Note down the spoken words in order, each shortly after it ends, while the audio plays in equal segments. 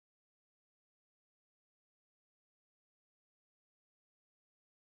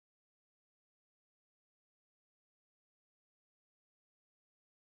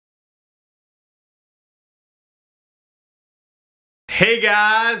Hey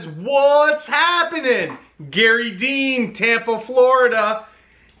guys, what's happening? Garry Dean, Tampa, Florida.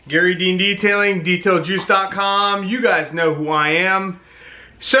 Garry Dean Detailing, DetailJuice.com. You guys know who I am.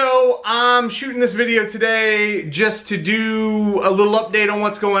 So I'm shooting this video today just to do a little update on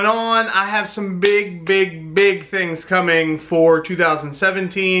what's going on. I have some big things coming for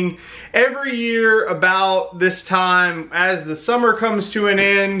 2017. Every year about this time, as the summer comes to an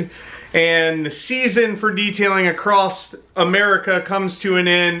end and the season for detailing across America comes to an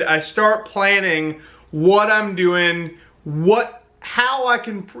end, I start planning what I'm doing, how I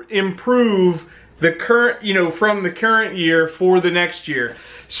can improve the current, from the current year for the next year.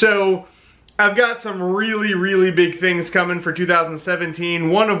 So I've got some really big things coming for 2017,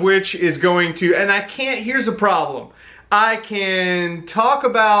 one of which is going to, and here's the problem. I can talk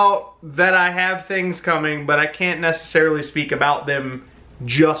about that I have things coming, but I can't necessarily speak about them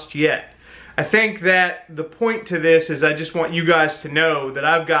just yet. I think that the point to this is I just want you guys to know that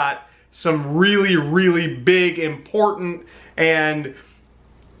I've got some really big, important, and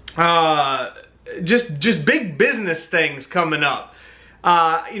just big business things coming up.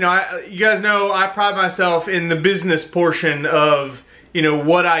 You guys know I pride myself in the business portion of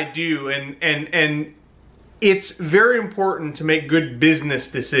what I do, and it's very important to make good business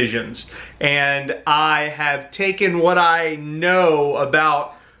decisions. And I have taken what I know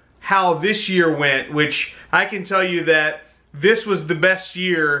about how this year went, which I can tell you that this was the best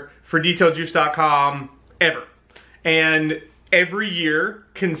year for DetailJuice.com ever. And every year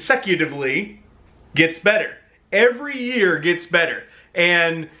consecutively gets better. Every year gets better.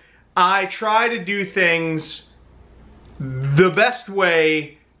 And I try to do things the best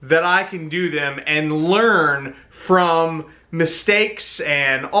way that I can do them and learn from mistakes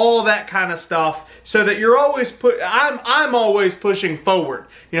and all that kind of stuff, so that you're always I'm always pushing forward.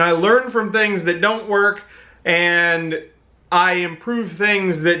 I learn from things that don't work and I improve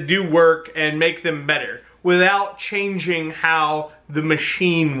things that do work and make them better without changing how the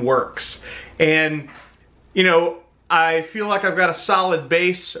machine works. And I feel like I've got a solid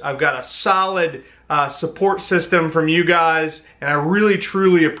base. I've got a solid support system from you guys, and I really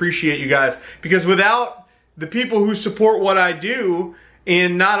truly appreciate you guys, because without the people who support what I do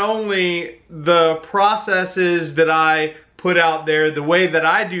in not only the processes that I put out there, the way that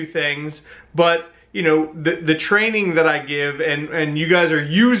I do things, but the training that I give, and you guys are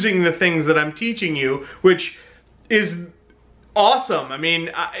using the things that I'm teaching you, which is awesome. I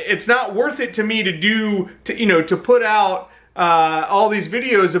mean, it's not worth it to me to put out all these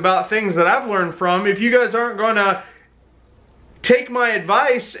videos about things that I've learned from if you guys aren't gonna take my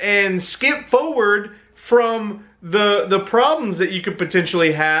advice and skip forward from the problems that you could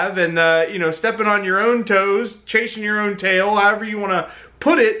potentially have, and stepping on your own toes, chasing your own tail, however you want to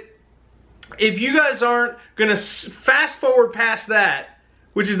put it. If you guys aren't gonna fast forward past that,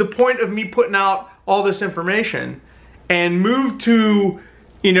 which is the point of me putting out all this information, and move to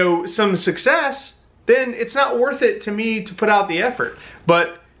some success, then it's not worth it to me to put out the effort.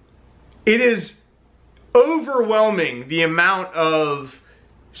 But it is overwhelming the amount of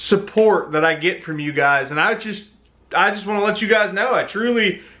support that I get from you guys, and I just want to let you guys know I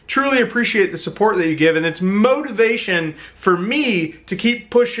truly appreciate the support that you give, and it's motivation for me to keep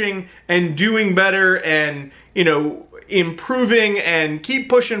pushing and doing better, and improving, and keep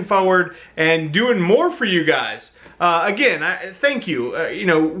pushing forward and doing more for you guys. Again, thank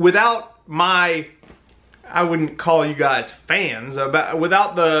you. Without I wouldn't call you guys fans,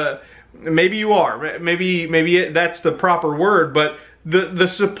 without maybe you are, maybe that's the proper word, but the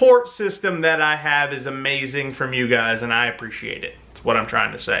support system that I have is amazing from you guys, and I appreciate it. That's what I'm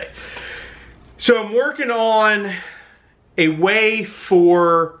trying to say. So I'm working on a way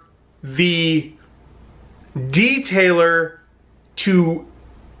for the detailer to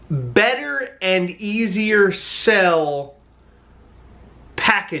better and easier sell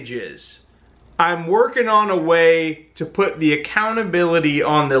packages. I'm working on a way to put the accountability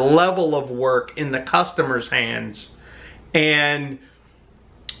on the level of work in the customer's hands, and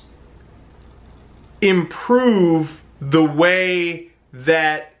improve the way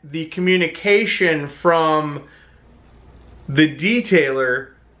that the communication from the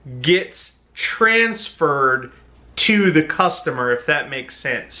detailer gets transferred to the customer, if that makes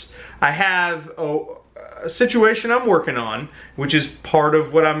sense. I have a situation I'm working on, which is part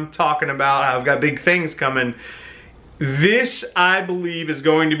of what I'm talking about. I've got big things coming. This, I believe, is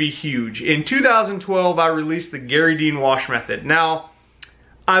going to be huge. In 2012, I released the Garry Dean wash method. Now,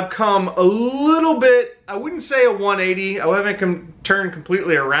 I've come a little bit, I wouldn't say a 180, I haven't turned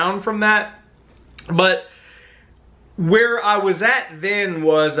completely around from that, but where I was at then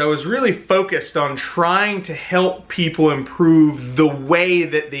was I was really focused on trying to help people improve the way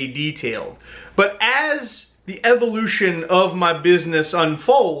that they detailed. But as the evolution of my business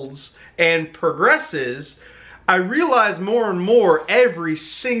unfolds and progresses, I realize more and more every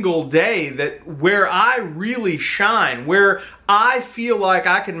single day that where I really shine, where I feel like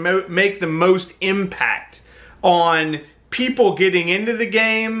I can make the most impact on people getting into the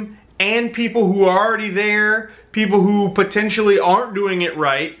game and people who are already there, people who potentially aren't doing it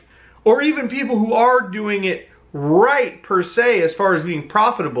right, or even people who are doing it right per se as far as being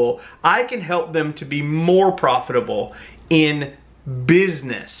profitable, I can help them to be more profitable in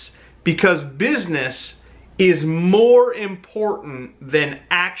business, because business is more important than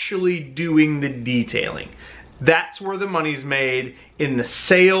actually doing the detailing. That's where the money's made, in the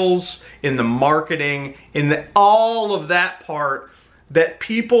sales, in the marketing, in all of that part that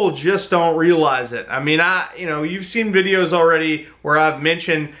people just don't realize it. I mean, you've seen videos already where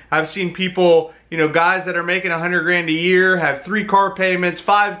I've seen people, guys that are making 100 grand a year, have 3 car payments,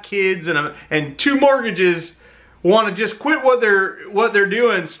 5 kids, and 2 mortgages, want to just quit what they're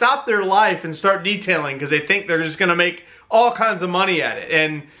doing, stop their life and start detailing because they think they're just going to make all kinds of money at it.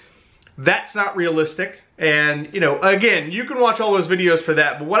 And that's not realistic. And, again, you can watch all those videos for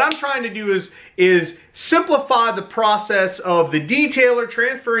that. But what I'm trying to do is simplify the process of the detailer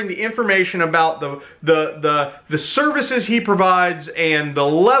transferring the information about the services he provides and the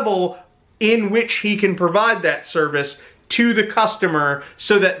level in which he can provide that service to the customer,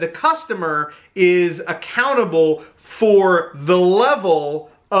 so that the customer is accountable for the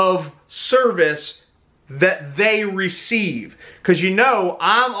level of service that they receive. Because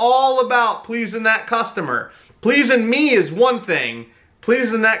I'm all about pleasing that customer. Pleasing me is one thing.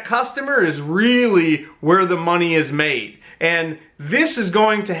 Pleasing that customer is really where the money is made. And this is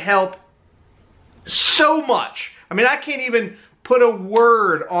going to help so much. I mean, I can't even put a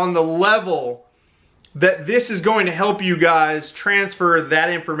word on the level that this is going to help you guys transfer that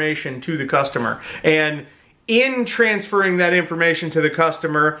information to the customer. And in transferring that information to the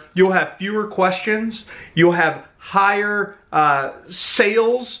customer, you'll have fewer questions, you'll have higher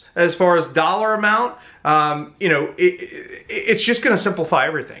sales as far as dollar amount. It's just going to simplify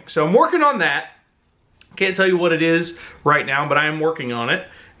everything. So I'm working on that. Can't tell you what it is right now, but I am working on it,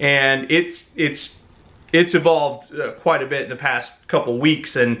 and it's evolved quite a bit in the past couple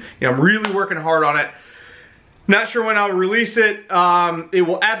weeks, and I'm really working hard on it. Not sure when I'll release it. It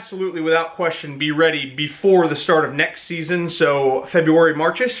will absolutely, without question, be ready before the start of next season, so February,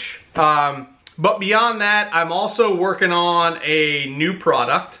 March-ish. But beyond that, I'm also working on a new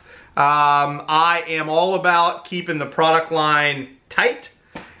product. I am all about keeping the product line tight,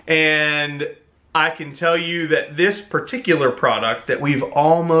 and I can tell you that this particular product that we've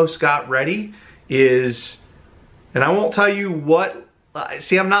almost got ready is, and I won't tell you what.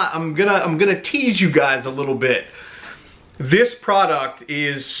 I'm gonna tease you guys a little bit. This product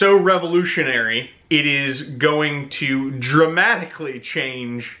is so revolutionary, it is going to dramatically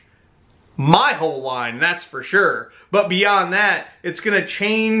change my whole line, that's for sure. But beyond that, it's gonna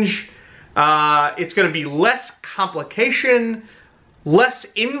change, it's gonna be less complication, less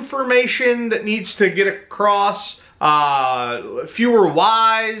information that needs to get across, fewer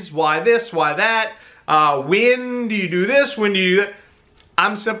whys, why this, why that, when do you do this, when do you do that.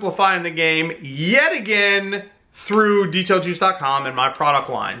 I'm simplifying the game yet again through detailjuice.com and my product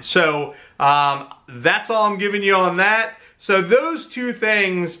line. So that's all I'm giving you on that. So those two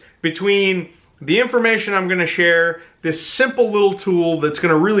things, between the information I'm going to share, this simple little tool that's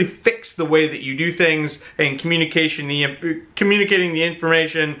going to really fix the way that you do things, and communicating the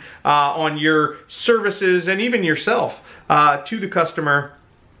information on your services and even yourself to the customer,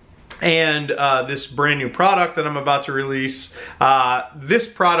 and this brand new product that I'm about to release. This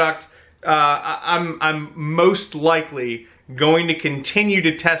product, I'm most likely going to continue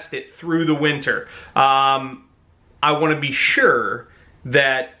to test it through the winter. I want to be sure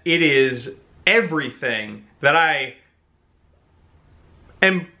that it is everything that I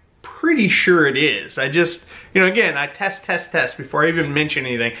am pretty sure it is. I just, again, I test before I even mention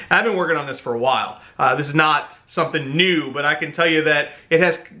anything. I've been working on this for a while. This is not something new, but I can tell you that it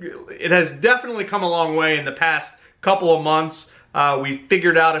has definitely come a long way in the past couple of months. We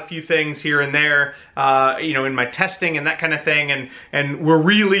figured out a few things here and there, in my testing and that kind of thing, and we're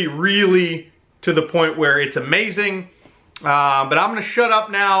really to the point where it's amazing. But I'm gonna shut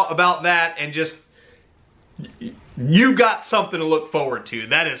up now about that, and just, you got something to look forward to.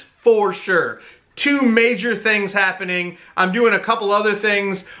 That is for sure. 2 major things happening. I'm doing a couple other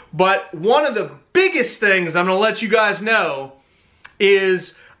things, but one of the biggest things I'm gonna let you guys know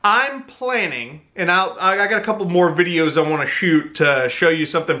is I'm planning, and I got a couple more videos I want to shoot to show you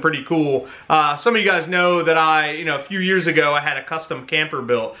something pretty cool. Some of you guys know that a few years ago I had a custom camper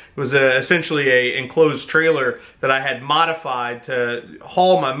built. It was essentially a enclosed trailer that I had modified to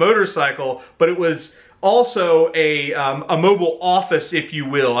haul my motorcycle, but it was also a mobile office, if you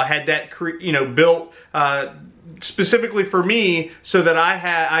will. I had that built specifically for me so that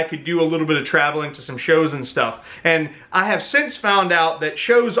I could do a little bit of traveling to some shows and stuff. And I have since found out that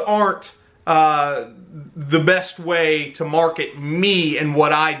shows aren't the best way to market me and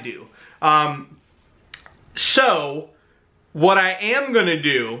what I do. So what I am going to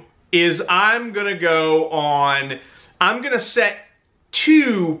do is I'm going to set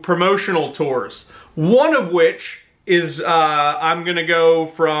 2 promotional tours. One of which is I'm going to go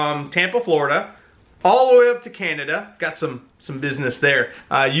from Tampa, Florida, all the way up to Canada. Got some business there.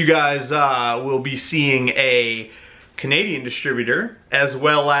 You guys will be seeing a Canadian distributor, as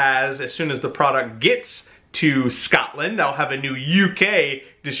well as soon as the product gets to Scotland, I'll have a new UK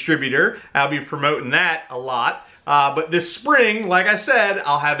distributor. I'll be promoting that a lot. But this spring, like I said,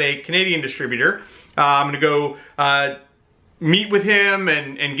 I'll have a Canadian distributor. I'm going to go meet with him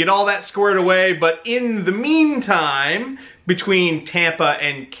and get all that squared away. But in the meantime, between Tampa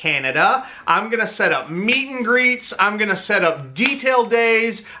and Canada, I'm gonna set up meet and greets. I'm gonna set up detail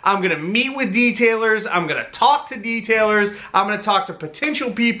days. I'm gonna meet with detailers. I'm gonna talk to detailers. I'm gonna talk to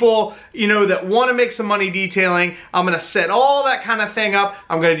potential people, that want to make some money detailing. I'm gonna set all that kind of thing up.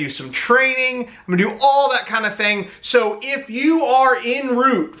 I'm gonna do some training. I'm gonna do all that kind of thing. So if you are en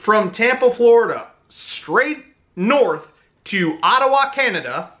route from Tampa, Florida, straight north to Ottawa,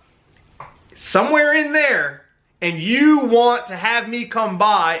 Canada, somewhere in there, and you want to have me come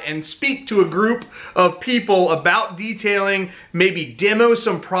by and speak to a group of people about detailing, maybe demo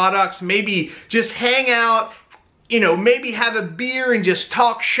some products, maybe just hang out, maybe have a beer and just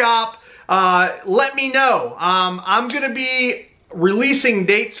talk shop, let me know. I'm going to be releasing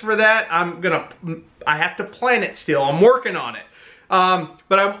dates for that. I have to plan it still. I'm working on it.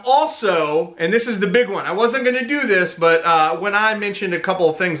 But I'm also, and this is the big one, I wasn't going to do this, but when I mentioned a couple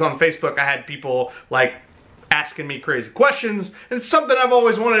of things on Facebook, I had people like asking me crazy questions, and it's something I've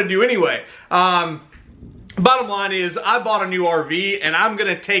always wanted to do anyway. Bottom line is, I bought a new RV, and I'm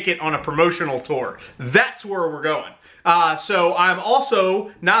going to take it on a promotional tour. That's where we're going. So I'm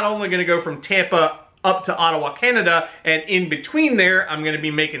also not only going to go from Tampa up to Ottawa, Canada, and in between there, I'm going to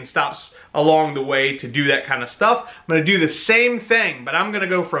be making stops along the way to do that kind of stuff. I'm going to do the same thing, but I'm going to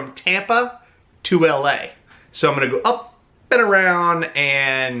go from Tampa to LA. So I'm going to go up and around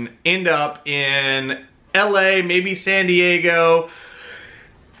and end up in LA, maybe San Diego.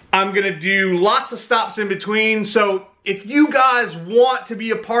 I'm going to do lots of stops in between. So if you guys want to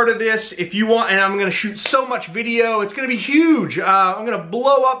be a part of this, and I'm going to shoot so much video, it's going to be huge. I'm going to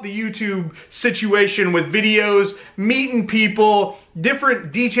blow up the YouTube situation with videos, meeting people,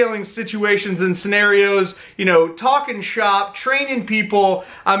 different detailing situations and scenarios, talking shop, training people.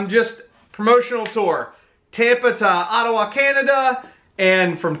 I'm just promotional tour. Tampa to Ottawa, Canada,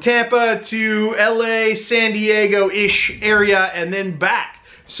 and from Tampa to LA, San Diego-ish area, and then back.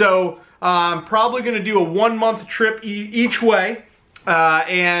 So I'm probably going to do a 1-month trip each way,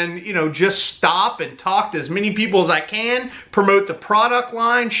 and just stop and talk to as many people as I can, promote the product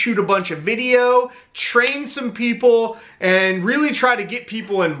line, shoot a bunch of video, train some people, and really try to get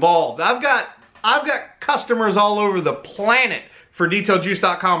people involved. I've got customers all over the planet for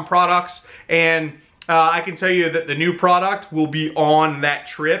DetailJuice.com products, and I can tell you that the new product will be on that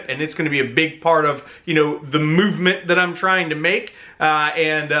trip, and it's going to be a big part of, the movement that I'm trying to make.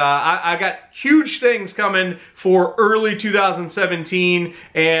 I got huge things coming for early 2017,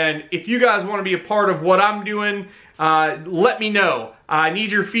 and if you guys want to be a part of what I'm doing, let me know. I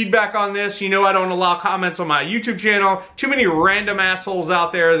need your feedback on this. I don't allow comments on my YouTube channel. Too many random assholes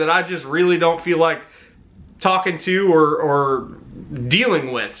out there that I just really don't feel like talking to or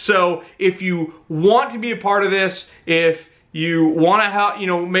dealing with. So if you want to be a part of this, if you want to help,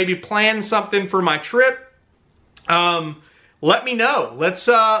 maybe plan something for my trip, let me know.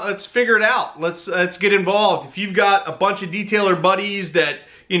 Let's figure it out. Let's get involved. If you've got a bunch of detailer buddies that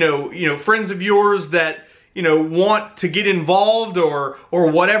friends of yours that want to get involved or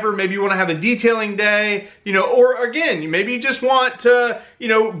whatever, maybe you want to have a detailing day, or again, maybe you just want to,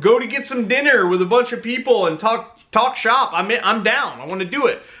 go to get some dinner with a bunch of people and talk shop. I'm down. I want to do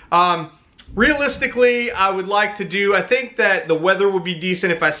it. Realistically, I would like to I think that the weather would be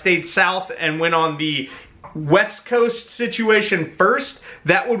decent if I stayed south and went on the West Coast situation first.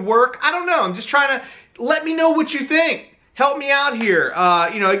 That would work. I don't know. I'm just trying to let me know what you think. Help me out here.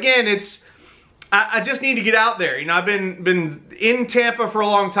 Again, I just need to get out there. You know, I've been in Tampa for a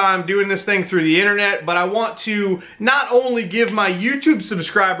long time doing this thing through the internet, but I want to not only give my YouTube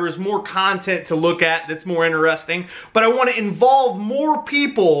subscribers more content to look at that's more interesting, but I want to involve more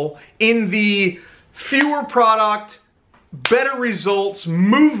people in the fewer product, better results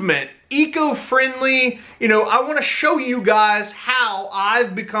movement, eco-friendly. You know, I want to show you guys how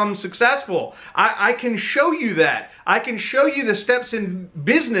I've become successful. I can show you that. I can show you the steps in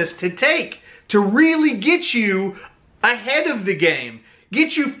business to take to really get you ahead of the game,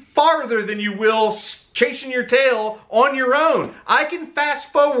 get you farther than you will chasing your tail on your own. I can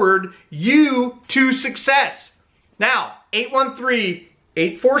fast forward you to success. Now,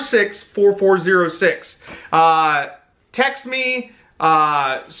 813-846-4406. Text me,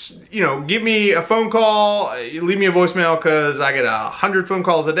 you know, give me a phone call, leave me a voicemail, because I get 100 phone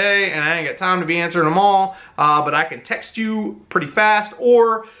calls a day and I ain't got time to be answering them all, but I can text you pretty fast,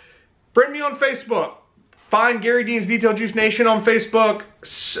 or friend me on Facebook. Find Garry Dean's Detail Juice Nation on Facebook,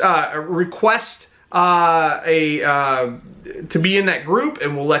 request to be in that group,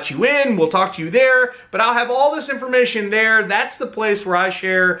 and we'll let you in. We'll talk to you there, but I'll have all this information there. That's the place where I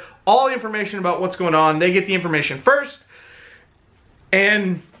share all the information about what's going on. They get the information first,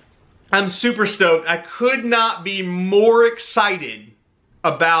 and I'm super stoked. I could not be more excited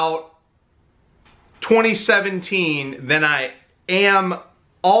about 2017 than I am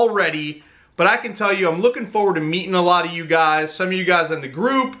already. But I can tell you, I'm looking forward to meeting a lot of you guys. Some of you guys in the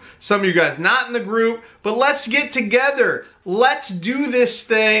group, some of you guys not in the group. But let's get together. Let's do this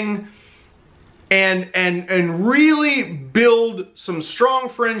thing and really build some strong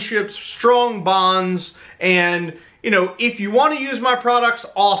friendships, strong bonds. And, you know, if you want to use my products,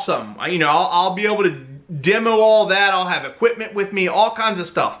 awesome. You know, I'll be able to demo all that. I'll have equipment with me, all kinds of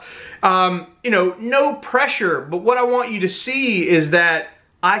stuff. You know, no pressure. But what I want you to see is that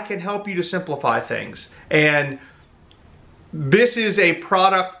I can help you to simplify things. And this is a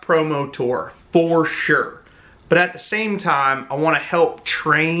product promo tour for sure. But at the same time, I want to help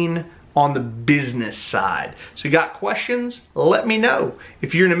train on the business side. So you got questions? Let me know.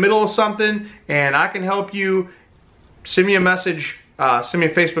 If you're in the middle of something and I can help you, send me a message. Send me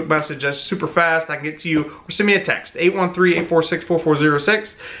a Facebook message. That's super fast. I can get to you. Or send me a text.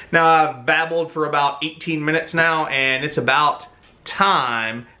 813-846-4406. Now, I've babbled for about 18 minutes now, and it's about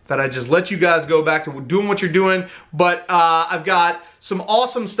time that I just let you guys go back to doing what you're doing. But I've got some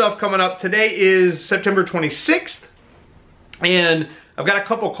awesome stuff coming up. Today is September 26th, and I've got a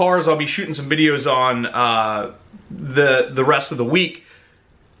couple cars I'll be shooting some videos on the rest of the week.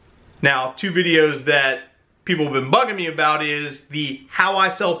 Now, two videos that people have been bugging me about is the how I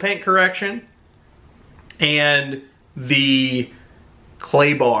sell paint correction and the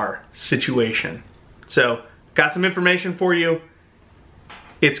clay bar situation. So, got some information for you.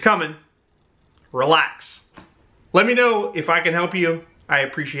 It's coming. Relax. Let me know if I can help you. I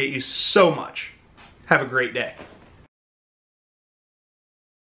appreciate you so much. Have a great day.